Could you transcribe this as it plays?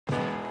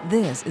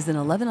This is an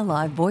 11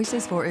 Alive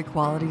Voices for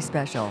Equality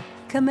special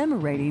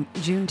commemorating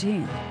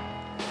Juneteenth.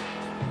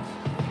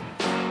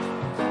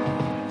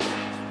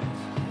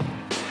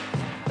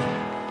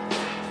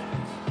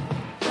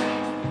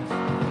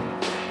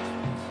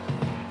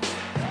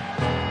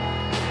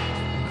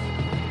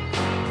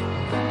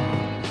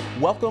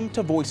 Welcome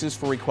to Voices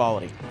for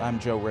Equality. I'm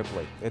Joe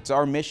Ripley. It's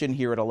our mission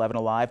here at 11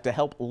 Alive to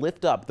help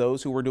lift up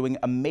those who are doing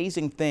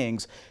amazing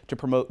things to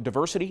promote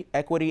diversity,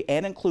 equity,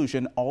 and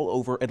inclusion all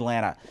over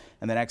Atlanta.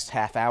 In the next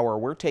half hour,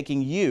 we're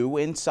taking you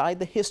inside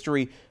the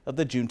history of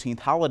the Juneteenth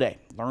holiday.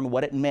 Learn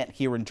what it meant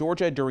here in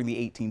Georgia during the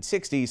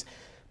 1860s,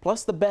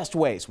 plus the best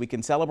ways we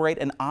can celebrate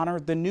and honor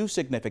the new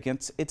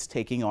significance it's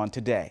taking on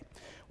today.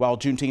 While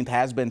Juneteenth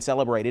has been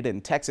celebrated in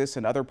Texas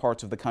and other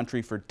parts of the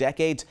country for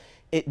decades,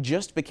 it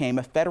just became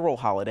a federal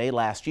holiday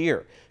last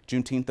year.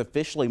 Juneteenth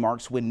officially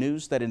marks when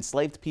news that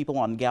enslaved people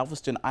on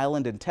Galveston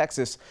Island in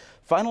Texas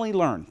finally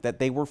learned that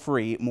they were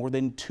free more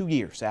than 2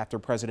 years after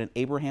President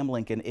Abraham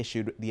Lincoln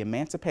issued the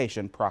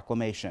Emancipation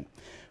Proclamation.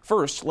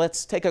 First,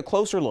 let's take a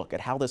closer look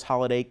at how this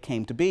holiday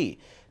came to be.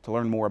 To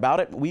learn more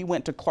about it, we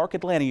went to Clark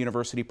Atlanta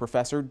University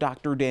professor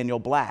Dr. Daniel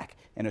Black,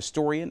 an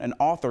historian and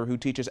author who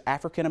teaches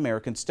African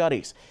American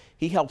studies.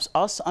 He helps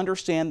us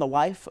understand the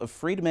life of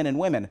freed men and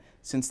women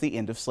since the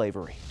end of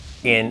slavery.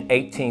 In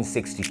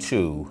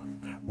 1862,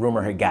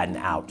 rumor had gotten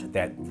out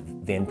that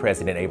then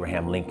President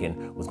Abraham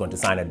Lincoln was going to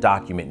sign a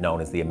document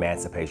known as the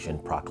Emancipation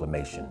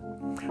Proclamation.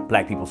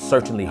 Black people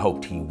certainly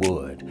hoped he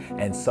would,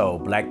 and so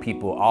black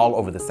people all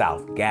over the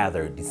South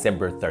gathered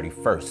December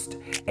 31st,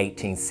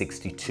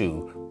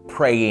 1862,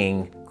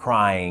 praying,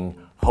 crying,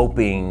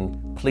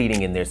 hoping,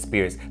 pleading in their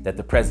spirits that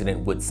the president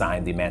would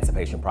sign the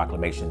Emancipation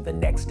Proclamation the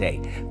next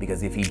day,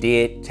 because if he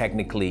did,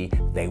 technically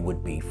they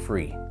would be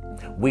free.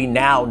 We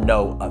now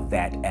know of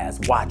that as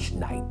Watch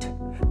Night.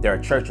 There are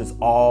churches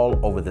all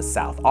over the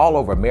South, all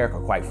over America,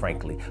 quite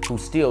frankly, who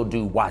still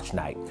do Watch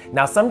Night.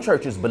 Now, some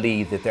churches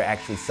believe that they're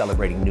actually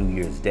celebrating New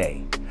Year's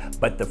Day,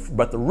 but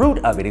the root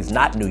of it is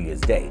not New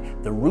Year's Day.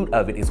 The root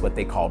of it is what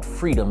they called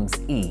Freedom's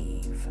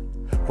Eve,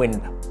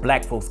 when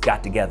black folks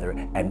got together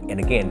and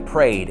again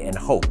prayed and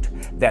hoped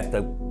that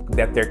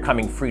their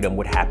coming freedom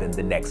would happen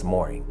the next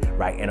morning,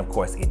 right? And of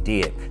course it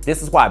did.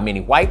 This is why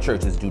many white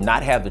churches do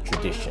not have the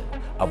tradition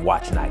of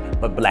Watch Night,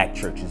 but black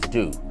churches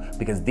do,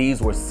 because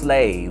these were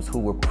slaves who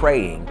were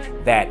praying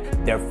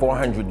that their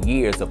 400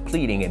 years of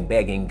pleading and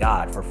begging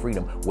God for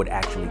freedom would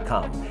actually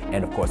come.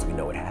 And of course we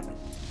know it happened.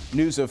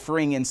 News of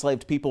freeing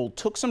enslaved people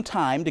took some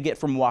time to get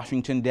from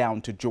Washington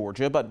down to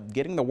Georgia, but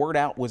getting the word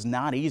out was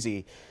not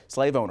easy.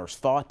 Slave owners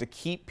fought to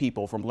keep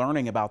people from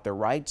learning about their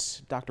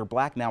rights. Dr.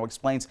 Black now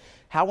explains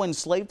how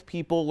enslaved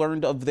people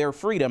learned of their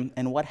freedom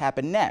and what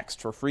happened next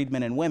for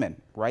freedmen and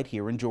women right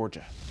here in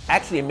Georgia.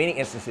 Actually, in many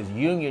instances,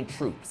 Union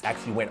troops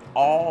actually went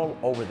all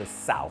over the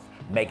South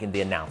making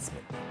the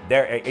announcement.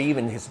 There are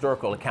even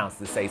historical accounts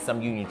that say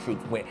some Union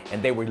troops went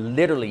and they were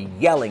literally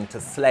yelling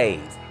to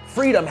slaves,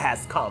 "Freedom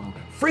has come,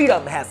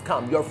 freedom has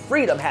come, your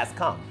freedom has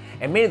come."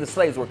 And many of the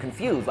slaves were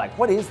confused, like,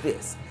 what is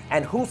this?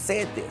 And who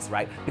said this,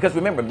 right? Because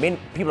remember, many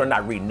people are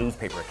not reading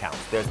newspaper accounts.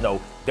 There's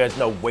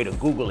no way to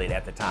Google it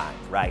at the time,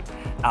 right?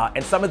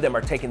 And some of them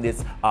are taking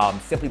this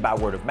simply by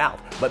word of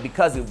mouth. But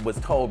because it was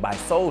told by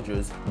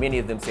soldiers, many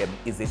of them said,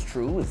 is this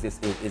true? Is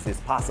this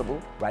possible,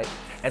 right?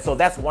 And so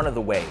that's one of the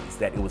ways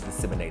that it was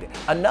disseminated.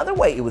 Another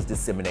way it was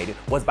disseminated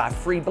was by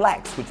free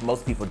blacks, which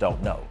most people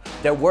don't know.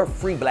 There were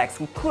free blacks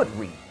who could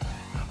read,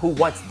 who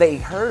once they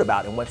heard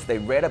about and once they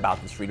read about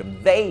this freedom,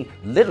 they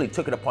literally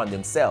took it upon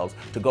themselves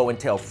to go and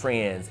tell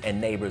friends and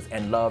neighbors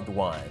and loved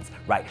ones,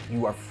 right?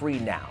 You are free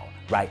now,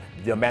 right?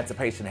 The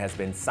emancipation has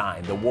been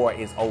signed. The war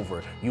is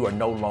over. You are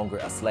no longer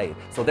a slave.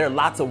 So there are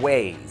lots of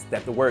ways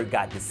that the word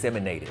got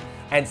disseminated.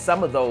 And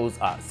some of those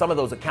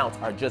accounts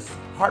are just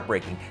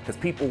heartbreaking, because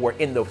people were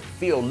in the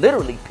field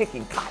literally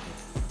picking cotton,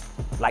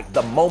 like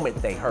the moment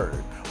they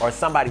heard, or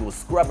somebody was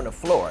scrubbing the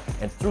floor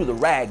and threw the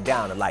rag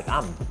down and like,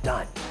 I'm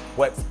done.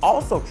 What's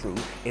also true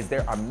is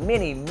there are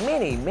many,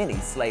 many, many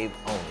slave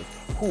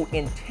owners who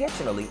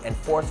intentionally and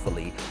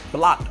forcefully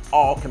blocked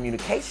all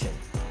communication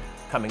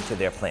coming to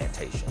their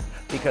plantation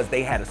because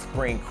they had a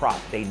spring crop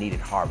they needed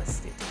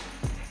harvested.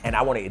 And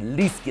I want to at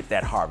least get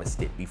that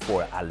harvested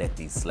before I let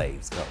these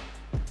slaves go.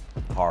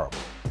 Horrible,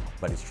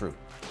 but it's true.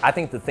 I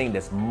think the thing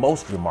that's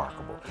most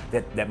remarkable,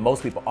 that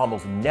most people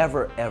almost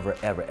never, ever,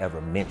 ever, ever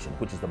mention,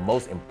 which is the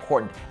most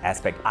important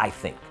aspect, I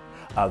think,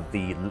 of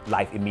the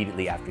life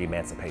immediately after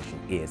emancipation,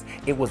 is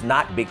it was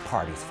not big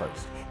parties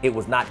first. It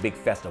was not big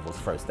festivals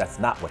first. That's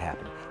not what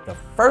happened. The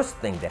first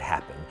thing that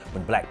happened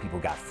when black people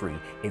got free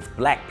is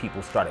black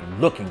people started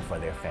looking for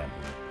their family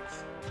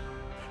members.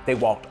 They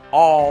walked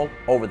all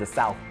over the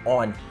South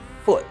on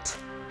foot,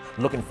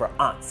 looking for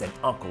aunts and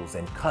uncles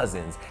and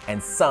cousins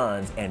and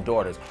sons and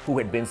daughters who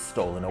had been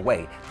stolen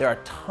away. There are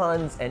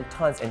tons and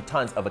tons and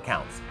tons of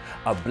accounts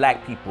of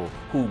black people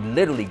who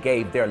literally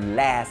gave their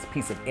last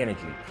piece of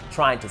energy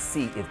trying to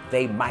see if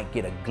they might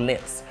get a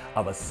glimpse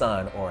of a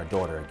son or a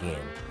daughter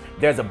again.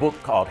 There's a book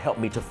called Help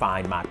Me to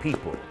Find My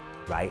People,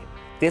 right?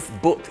 This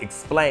book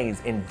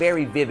explains in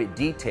very vivid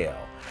detail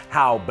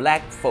how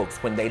black folks,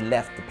 when they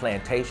left the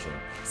plantation,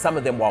 some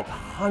of them walked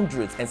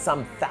hundreds and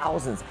some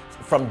thousands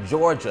from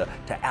Georgia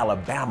to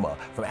Alabama,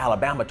 from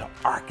Alabama to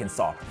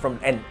Arkansas,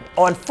 and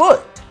on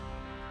foot,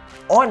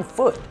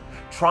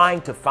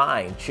 trying to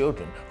find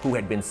children who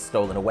had been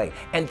stolen away.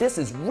 And this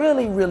is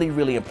really, really,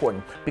 really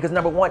important because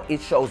number one,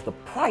 it shows the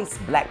price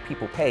black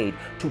people paid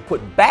to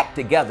put back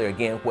together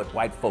again what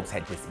white folks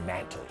had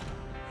dismantled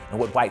and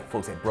what white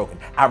folks had broken.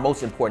 Our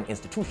most important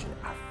institution,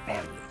 our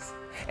families.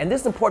 And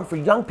this is important for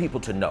young people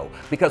to know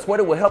because what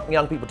it will help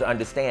young people to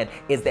understand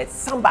is that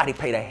somebody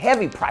paid a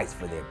heavy price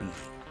for their being.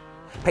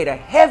 Paid a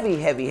heavy,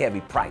 heavy,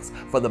 heavy price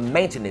for the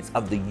maintenance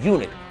of the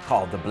unit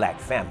called the black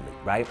family,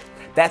 right?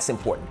 That's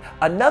important.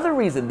 Another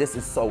reason this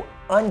is so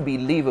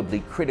unbelievably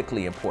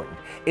critically important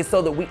is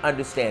so that we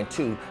understand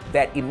too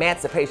that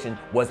emancipation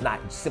was not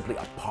simply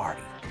a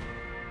party.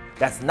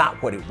 That's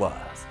not what it was.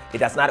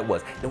 That's not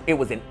what it was. It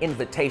was an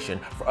invitation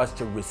for us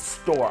to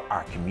restore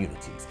our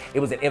communities. It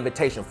was an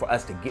invitation for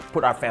us to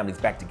put our families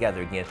back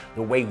together again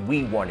the way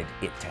we wanted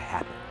it to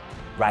happen,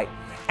 right?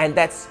 And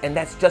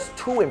that's just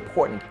too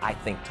important, I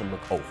think, to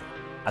look over.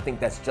 I think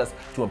that's just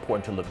too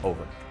important to look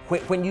over.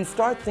 When you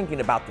start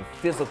thinking about the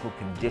physical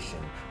condition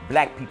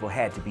black people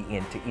had to be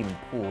in to even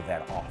pull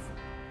that off,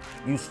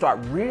 you start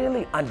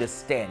really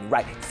understanding,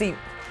 right? See,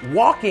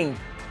 walking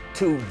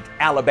to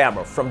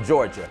Alabama from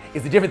Georgia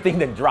is a different thing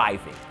than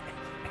driving,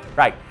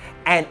 right?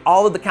 And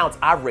all of the counts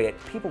I've read,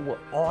 people were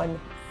on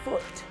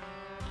foot.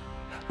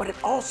 But it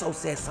also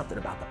says something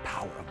about the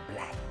power of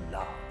black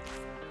love.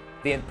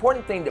 The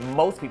important thing that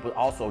most people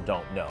also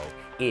don't know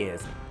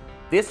is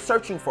this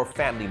searching for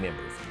family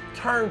members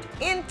turned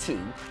into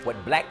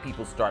what black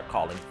people start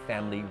calling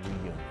family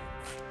reunions.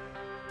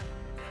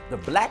 The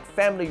black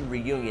family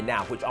reunion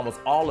now, which almost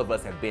all of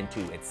us have been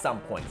to at some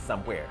point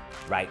somewhere,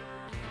 right,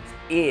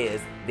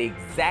 is the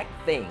exact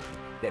thing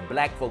that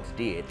black folks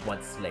did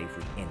once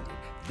slavery ended.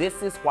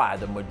 This is why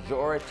the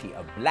majority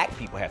of black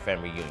people have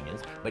family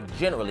reunions, but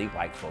generally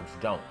white folks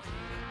don't.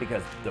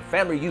 Because the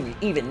family reunion,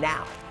 even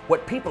now,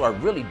 what people are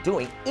really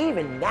doing,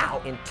 even now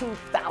in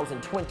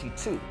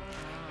 2022,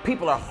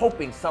 people are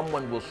hoping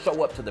someone will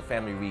show up to the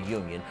family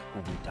reunion who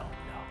we don't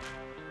know.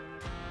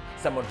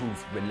 Someone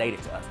who's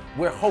related to us.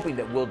 We're hoping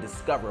that we'll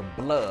discover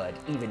blood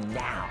even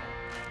now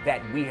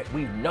that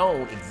we've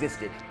known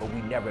existed, but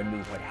we never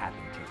knew what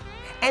happened to.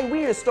 And we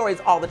hear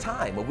stories all the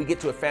time when we get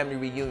to a family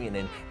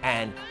reunion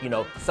and you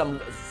know, some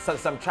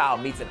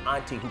child meets an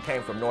auntie who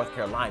came from North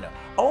Carolina.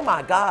 Oh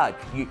my God,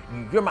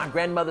 you're my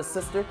grandmother's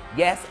sister?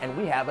 Yes, and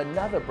we have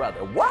another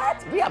brother.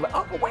 What? We have an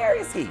uncle, where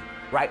is he?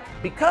 Right?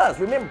 Because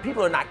remember,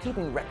 people are not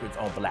keeping records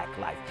on black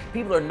life.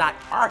 People are not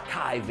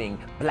archiving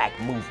black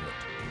movement.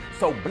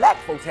 So black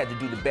folks had to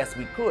do the best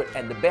we could,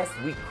 and the best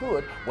we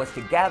could was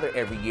to gather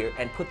every year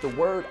and put the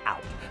word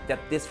out that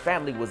this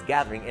family was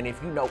gathering. And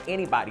if you know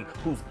anybody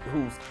who's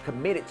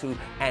committed to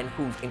and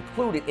who's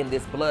included in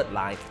this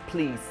bloodline,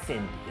 please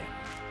send them.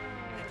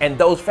 And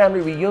those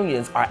family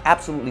reunions are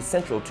absolutely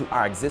central to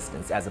our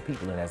existence as a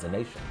people and as a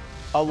nation.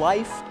 A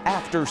life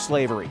after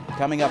slavery.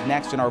 Coming up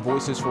next in our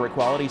Voices for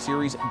Equality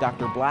series,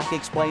 Dr. Black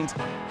explains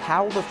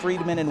how the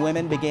freedmen and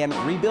women began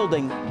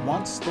rebuilding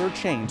once their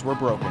chains were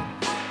broken.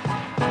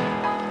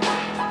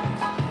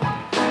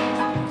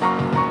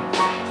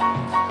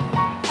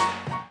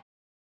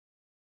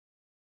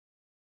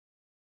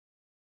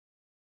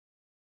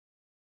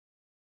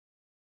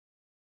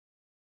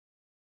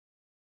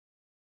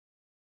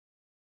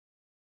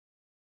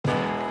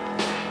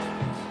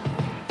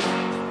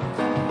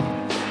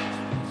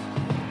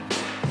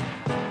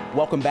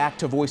 Welcome back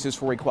to Voices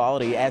for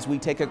Equality as we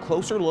take a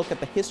closer look at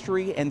the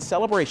history and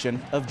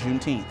celebration of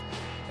Juneteenth.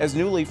 As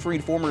newly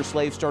freed former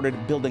slaves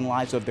started building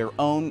lives of their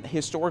own,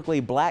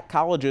 historically black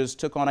colleges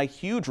took on a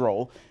huge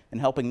role in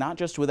helping not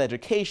just with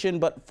education,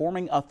 but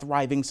forming a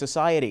thriving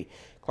society.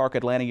 Clark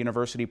Atlanta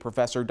University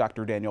professor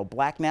Dr. Daniel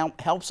Black now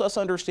helps us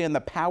understand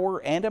the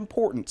power and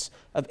importance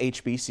of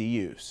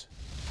HBCUs.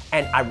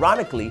 And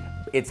ironically,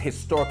 it's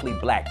historically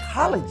black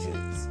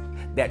colleges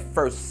that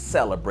first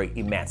celebrate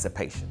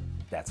emancipation.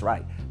 That's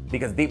right.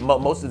 Because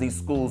most of these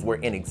schools were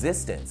in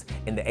existence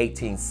in the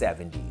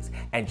 1870s,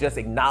 and just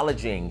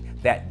acknowledging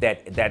that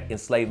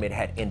enslavement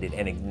had ended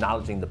and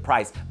acknowledging the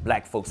price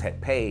black folks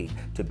had paid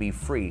to be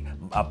free.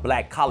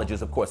 Black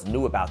colleges, of course,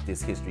 knew about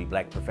this history,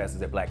 black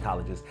professors at black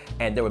colleges,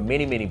 and there were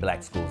many, many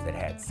black schools that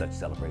had such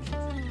celebrations.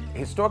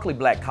 Historically,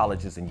 black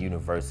colleges and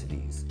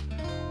universities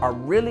are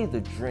really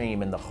the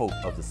dream and the hope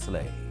of the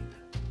slave.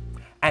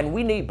 And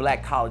we need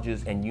black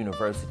colleges and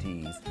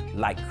universities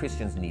like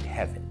Christians need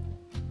heaven.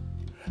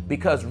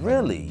 Because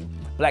really,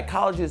 black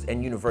colleges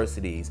and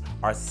universities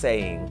are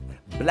saying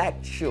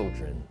black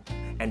children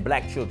and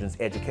black children's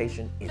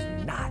education is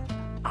not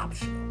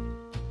optional.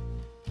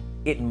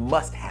 It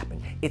must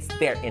happen. It's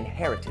their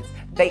inheritance.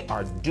 They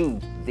are due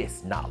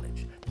this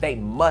knowledge. They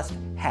must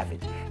have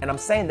it. And I'm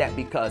saying that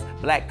because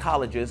black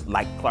colleges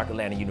like Clark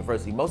Atlanta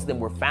University, most of them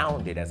were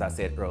founded, as I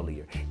said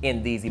earlier,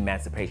 in these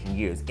emancipation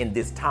years, in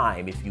this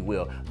time, if you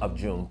will, of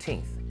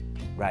Juneteenth,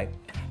 right?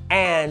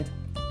 And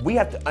we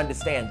have to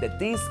understand that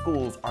these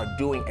schools are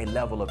doing a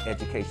level of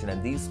education,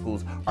 and these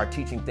schools are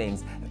teaching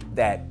things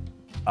that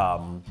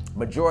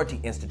majority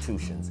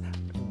institutions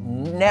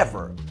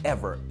never,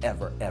 ever,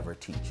 ever, ever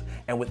teach.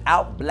 And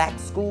without black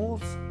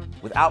schools,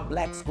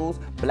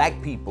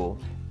 black people,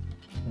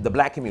 the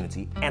black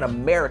community, and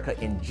America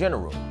in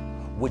general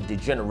would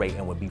degenerate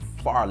and would be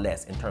far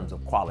less in terms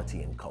of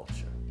quality and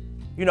culture.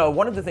 You know,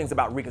 one of the things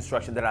about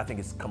Reconstruction that I think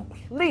is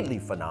completely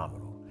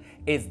phenomenal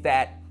is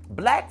that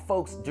black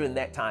folks during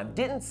that time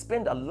didn't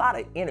spend a lot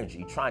of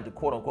energy trying to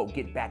quote unquote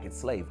get back at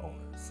slave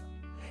owners.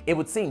 It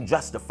would seem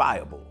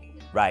justifiable,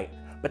 right?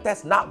 But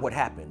that's not what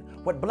happened.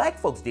 What black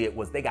folks did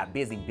was they got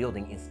busy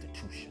building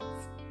institutions.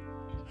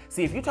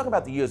 See, if you talk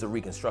about the years of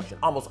Reconstruction,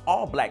 almost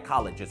all black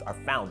colleges are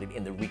founded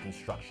in the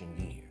Reconstruction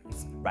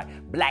years, right?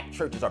 Black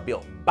churches are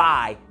built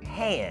by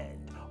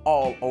hand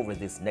all over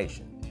this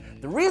nation.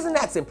 The reason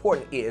that's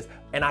important is,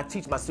 and I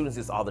teach my students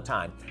this all the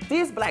time,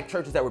 these black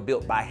churches that were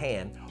built by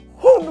hand,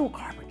 who knew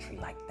carpentry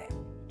like that?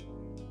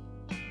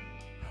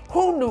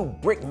 Who knew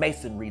brick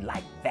masonry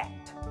like that?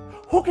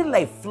 Who can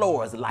lay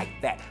floors like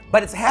that?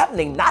 But it's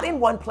happening not in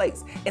one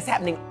place. It's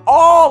happening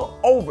all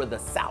over the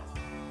South.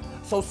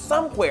 So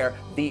somewhere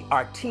the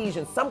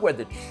artisan, somewhere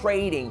the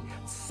trading,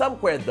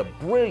 somewhere the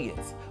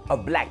brilliance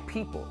of black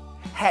people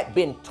had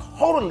been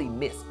totally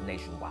missed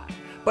nationwide.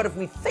 But if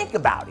we think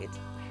about it,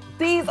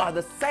 these are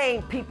the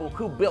same people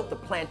who built the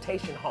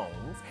plantation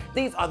homes.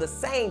 These are the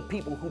same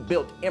people who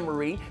built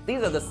Emory.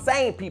 These are the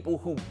same people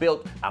who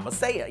built, I'm gonna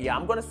say it, yeah,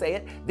 I'm gonna say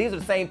it. These are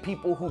the same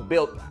people who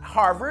built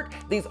Harvard.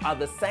 These are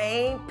the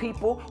same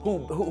people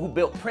who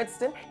built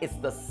Princeton. It's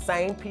the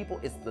same people,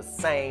 it's the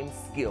same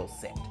skill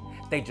set.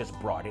 They just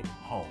brought it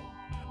home.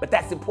 But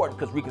that's important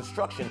because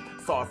Reconstruction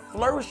saw a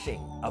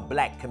flourishing of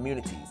black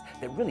communities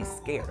that really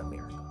scared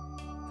America.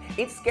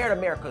 It scared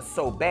America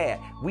so bad,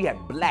 we had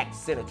black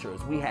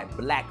senators, we had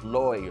black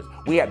lawyers,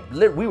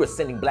 we were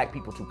sending black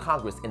people to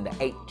Congress in the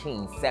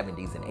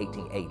 1870s and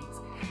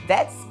 1880s.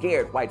 That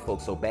scared white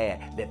folks so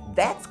bad that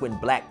that's when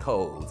black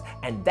codes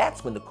and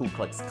that's when the Ku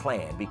Klux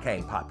Klan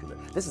became popular.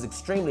 This is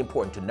extremely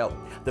important to note.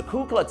 The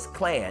Ku Klux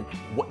Klan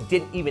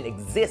didn't even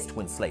exist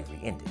when slavery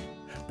ended.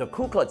 The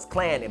Ku Klux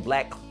Klan and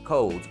black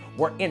codes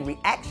were in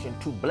reaction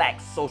to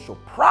black social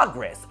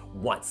progress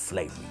once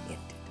slavery ended.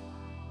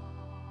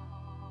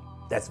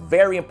 That's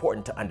very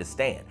important to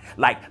understand.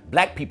 Like,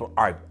 black people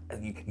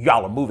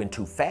y'all are moving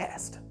too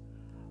fast.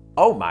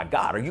 Oh my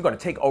God, are you gonna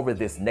take over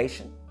this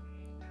nation?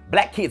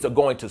 Black kids are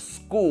going to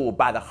school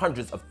by the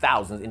hundreds of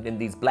thousands in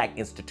these black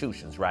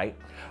institutions, right?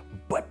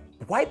 But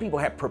white people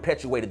have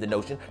perpetuated the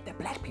notion that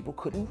black people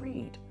couldn't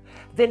read.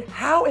 Then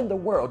how in the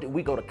world did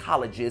we go to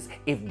colleges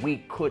if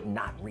we could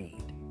not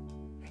read?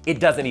 It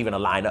doesn't even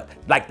align up.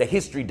 Like, the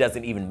history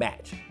doesn't even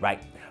match,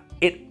 right?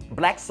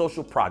 Black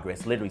social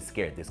progress literally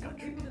scared this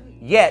country.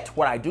 Yet,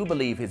 what I do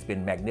believe has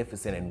been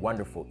magnificent and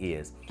wonderful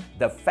is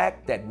the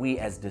fact that we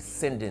as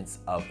descendants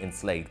of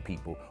enslaved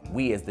people,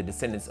 we as the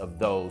descendants of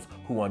those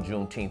who on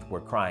Juneteenth were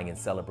crying and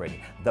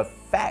celebrating, the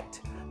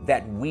fact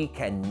that we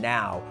can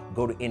now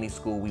go to any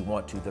school we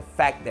want to, the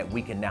fact that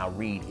we can now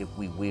read if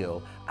we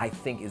will, I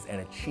think is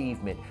an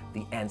achievement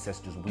the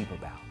ancestors weep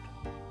about.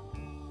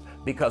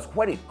 Because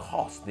what it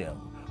cost them,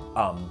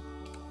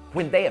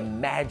 when they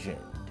imagined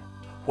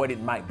what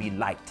it might be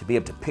like to be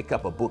able to pick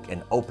up a book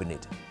and open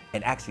it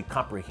and actually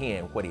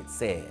comprehend what it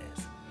says,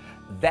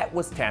 that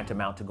was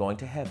tantamount to going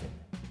to heaven,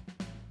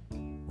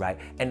 right?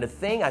 And the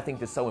thing I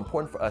think that's so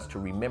important for us to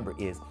remember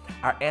is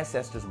our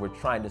ancestors were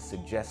trying to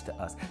suggest to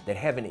us that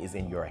heaven is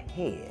in your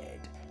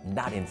head,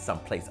 not in some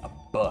place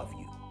above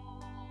you.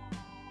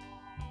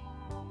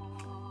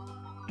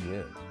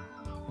 Yeah.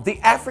 The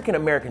African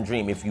American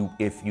dream, if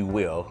you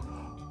will,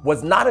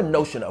 was not a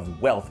notion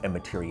of wealth and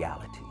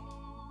materiality.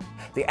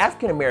 The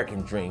African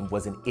American dream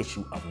was an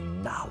issue of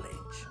knowledge.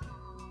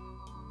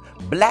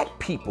 Black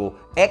people,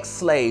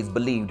 ex-slaves,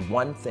 believed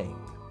one thing.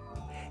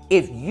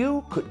 If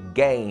you could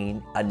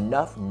gain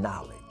enough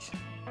knowledge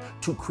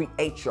to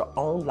create your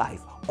own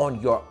life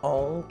on your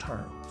own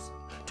terms,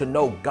 to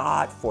know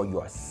God for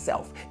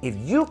yourself, if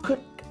you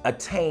could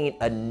attain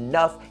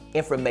enough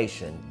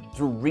information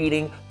through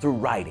reading, through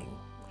writing,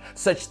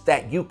 such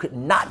that you could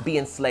not be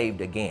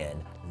enslaved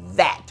again,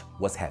 that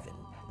was heaven.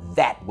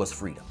 That was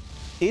freedom.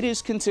 It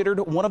is considered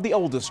one of the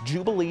oldest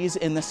jubilees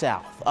in the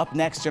South. Up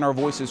next in our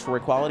Voices for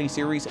Equality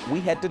series, we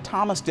head to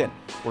Thomaston,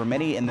 where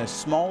many in the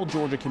small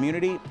Georgia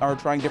community are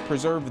trying to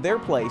preserve their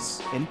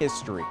place in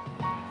history.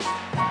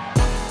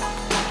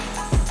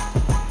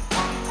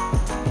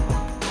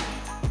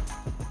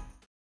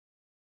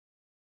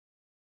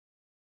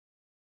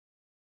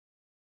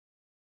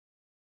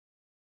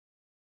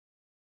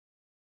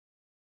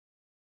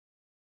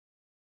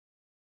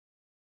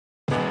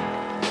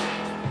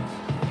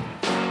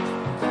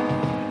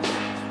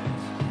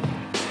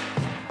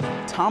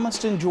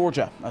 Thomaston,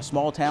 Georgia, a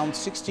small town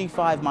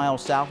 65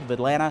 miles south of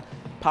Atlanta,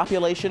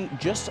 population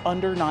just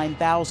under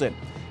 9,000.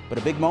 But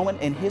a big moment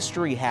in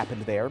history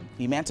happened there,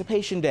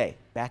 Emancipation Day,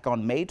 back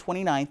on May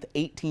 29,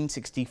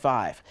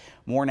 1865.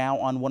 More now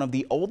on one of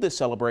the oldest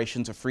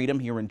celebrations of freedom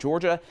here in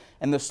Georgia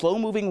and the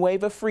slow-moving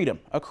wave of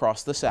freedom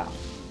across the South.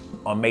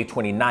 On May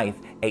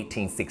 29th,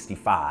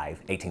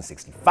 1865,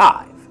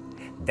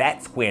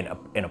 that's when,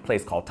 in a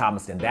place called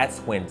Thomaston, that's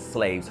when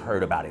slaves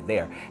heard about it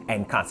there.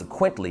 And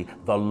consequently,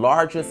 the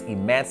largest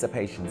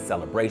emancipation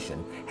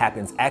celebration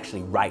happens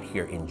actually right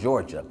here in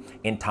Georgia,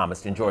 in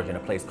Thomaston, Georgia, in a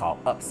place called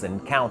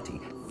Upson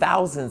County.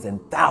 Thousands and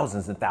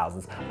thousands and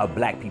thousands of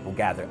black people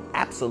gather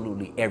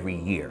absolutely every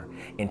year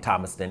in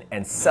Thomaston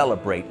and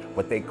celebrate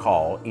what they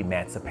call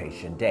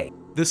Emancipation Day.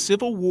 The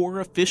Civil War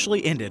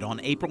officially ended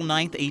on April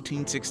 9,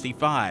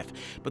 1865,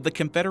 but the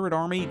Confederate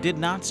Army did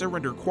not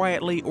surrender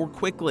quietly or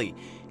quickly.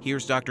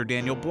 Here's Dr.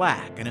 Daniel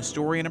Black, an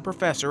historian and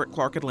professor at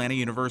Clark Atlanta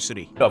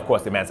University. Of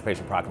course, the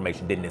Emancipation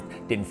Proclamation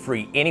didn't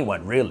free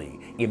anyone really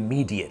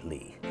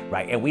immediately,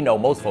 right? And we know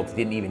most folks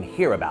didn't even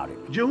hear about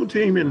it.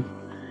 Juneteenth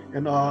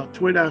and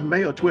 29th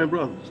May are twin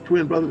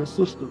brothers and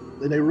sisters,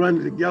 and they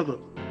run together.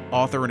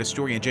 Author and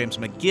historian James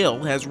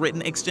McGill has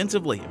written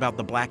extensively about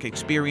the black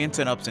experience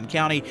in Upson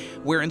County,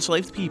 where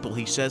enslaved people,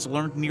 he says,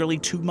 learned nearly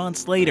 2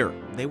 months later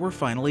they were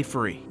finally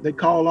free. They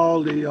called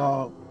all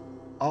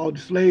the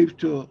slaves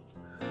to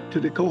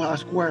the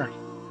courthouse square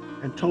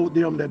and told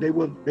them that they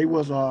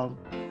was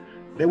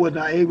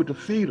not able to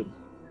feed them,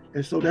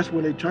 and so that's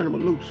when they turned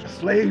them loose.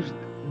 Slaves,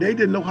 they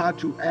didn't know how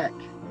to act.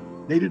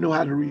 They didn't know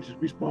how to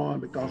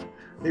respond because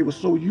they were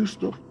so used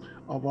to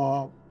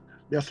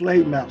their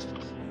slave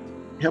masters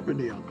helping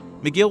them.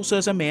 McGill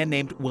says a man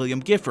named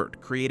William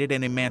Gifford created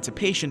an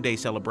Emancipation Day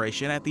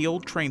celebration at the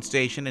old train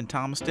station in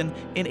Thomaston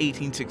in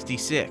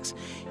 1866.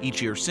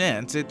 Each year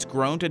since, it's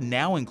grown to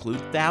now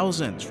include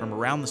thousands from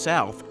around the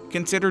South,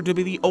 considered to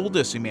be the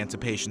oldest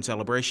emancipation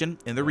celebration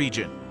in the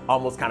region.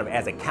 Almost kind of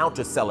as a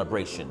counter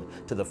celebration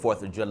to the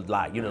 4th of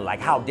July. You know,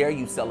 like, how dare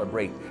you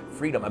celebrate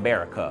freedom,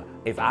 America,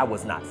 if I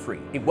was not free?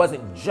 It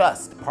wasn't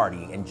just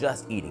partying and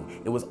just eating.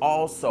 It was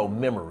also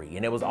memory,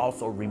 and it was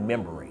also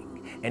remembering.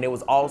 And it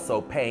was also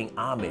paying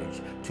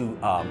homage to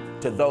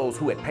those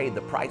who had paid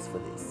the price for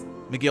this.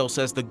 McGill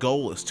says the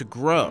goal is to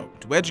grow,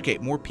 to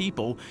educate more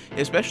people,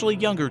 especially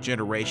younger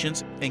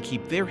generations, and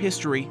keep their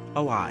history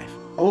alive.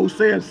 Old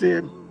saying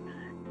said,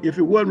 if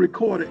it wasn't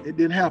recorded, it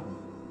didn't happen.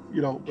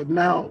 You know, but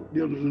now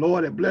the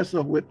Lord has blessed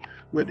us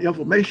with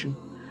information,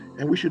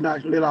 and we should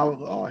not let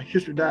our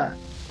history die.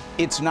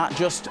 It's not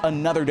just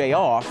another day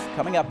off.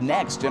 Coming up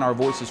next in our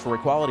Voices for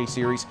Equality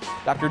series,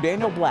 Dr.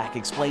 Daniel Black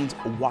explains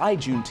why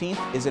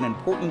Juneteenth is an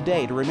important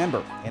day to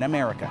remember in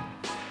America.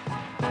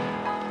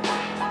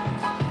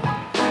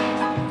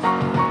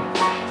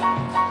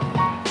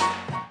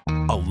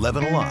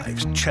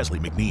 Alive's Chesley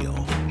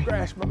McNeil.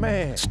 Crash, my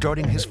man.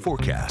 Starting his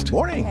forecast.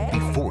 Morning.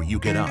 Before you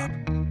get up.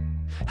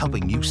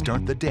 Helping you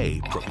start the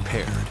day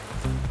prepared.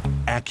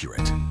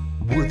 Accurate.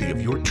 Worthy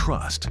of your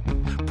trust.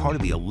 Part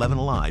of the 11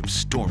 Alive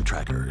Storm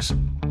Trackers.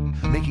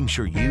 Making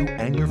sure you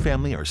and your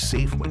family are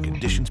safe when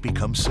conditions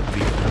become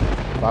severe.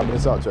 5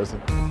 minutes out, Justin.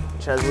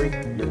 Chesley,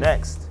 you're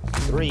next.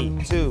 3,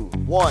 2,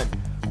 1.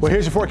 Well,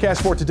 here's your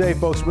forecast for today,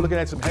 folks. We're looking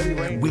at some heavy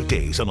rain.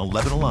 Weekdays on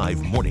 11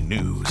 Alive Morning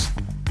News.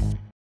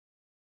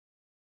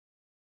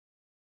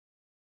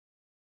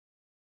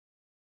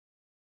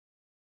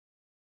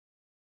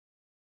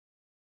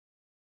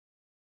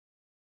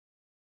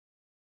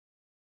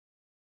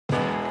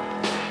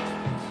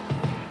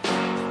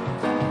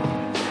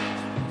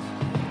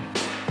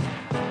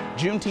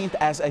 Juneteenth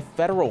as a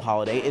federal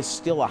holiday is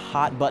still a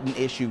hot-button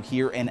issue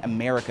here in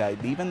America.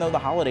 Even though the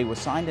holiday was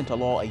signed into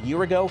law a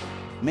year ago,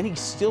 many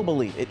still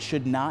believe it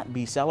should not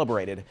be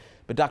celebrated.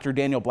 But Dr.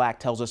 Daniel Black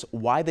tells us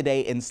why the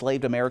day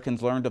enslaved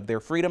Americans learned of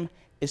their freedom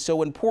is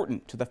so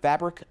important to the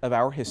fabric of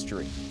our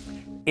history.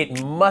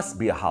 It must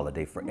be a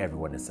holiday for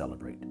everyone to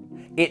celebrate.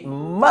 It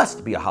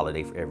must be a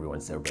holiday for everyone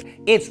to celebrate.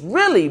 It's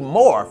really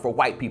more for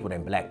white people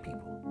than black people.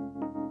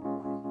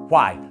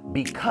 Why?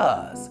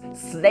 Because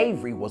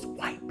slavery was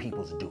white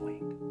people's doing.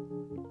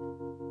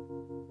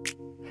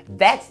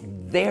 That's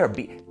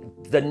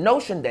the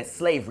notion that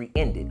slavery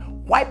ended.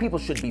 White people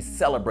should be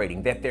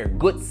celebrating that their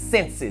good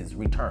senses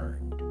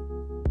returned.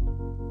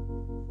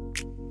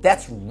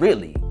 That's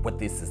really what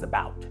this is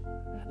about.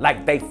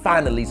 Like, they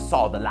finally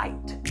saw the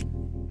light.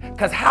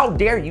 Because how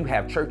dare you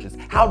have churches?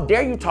 How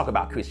dare you talk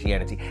about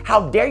Christianity?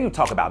 How dare you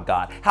talk about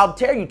God? How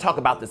dare you talk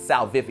about the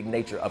salvific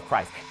nature of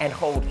Christ and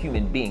hold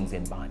human beings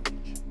in bondage?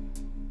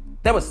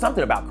 There was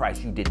something about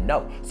Christ you didn't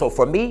know. So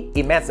for me,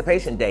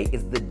 Emancipation Day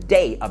is the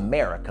day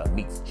America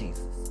meets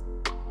Jesus.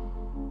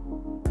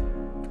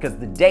 Because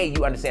the day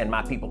you understand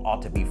my people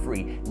ought to be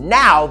free,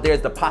 now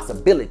there's the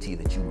possibility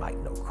that you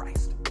might know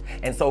Christ.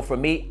 And so for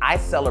me, I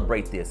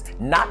celebrate this,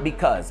 not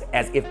because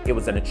as if it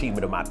was an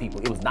achievement of my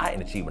people. It was not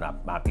an achievement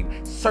of my people.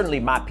 Certainly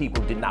my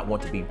people did not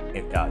want to be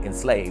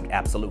enslaved,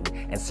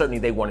 absolutely. And certainly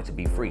they wanted to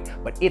be free.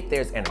 But if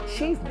there's an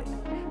achievement,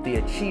 the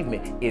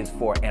achievement is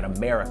for an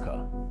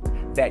America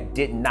that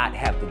did not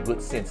have the good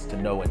sense to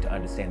know and to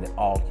understand that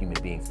all human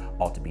beings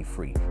ought to be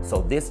free.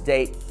 So this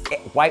day,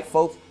 white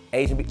folks,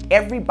 Asian people,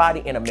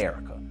 everybody in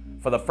America,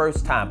 for the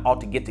first time ought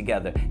to get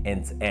together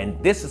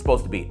and this is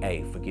supposed to be,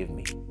 hey, forgive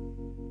me.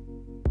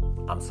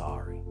 I'm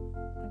sorry.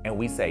 And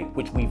we say,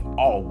 which we've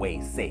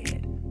always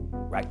said,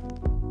 right?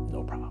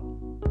 No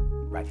problem,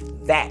 right?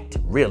 That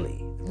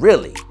really,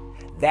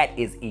 that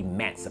is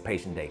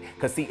Emancipation Day.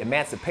 Because see,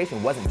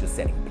 emancipation wasn't just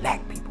setting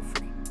black people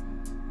free.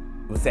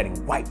 It was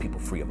setting white people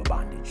free of a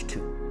bondage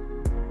too.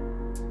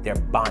 Their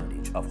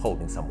bondage of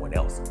holding someone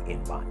else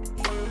in bondage.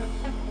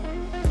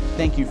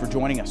 Thank you for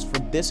joining us for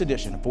this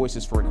edition of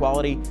Voices for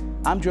Equality.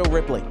 I'm Joe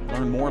Ripley.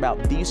 Learn more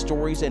about these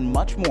stories and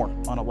much more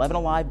on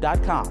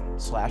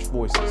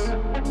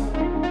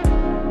 11alive.com/voices.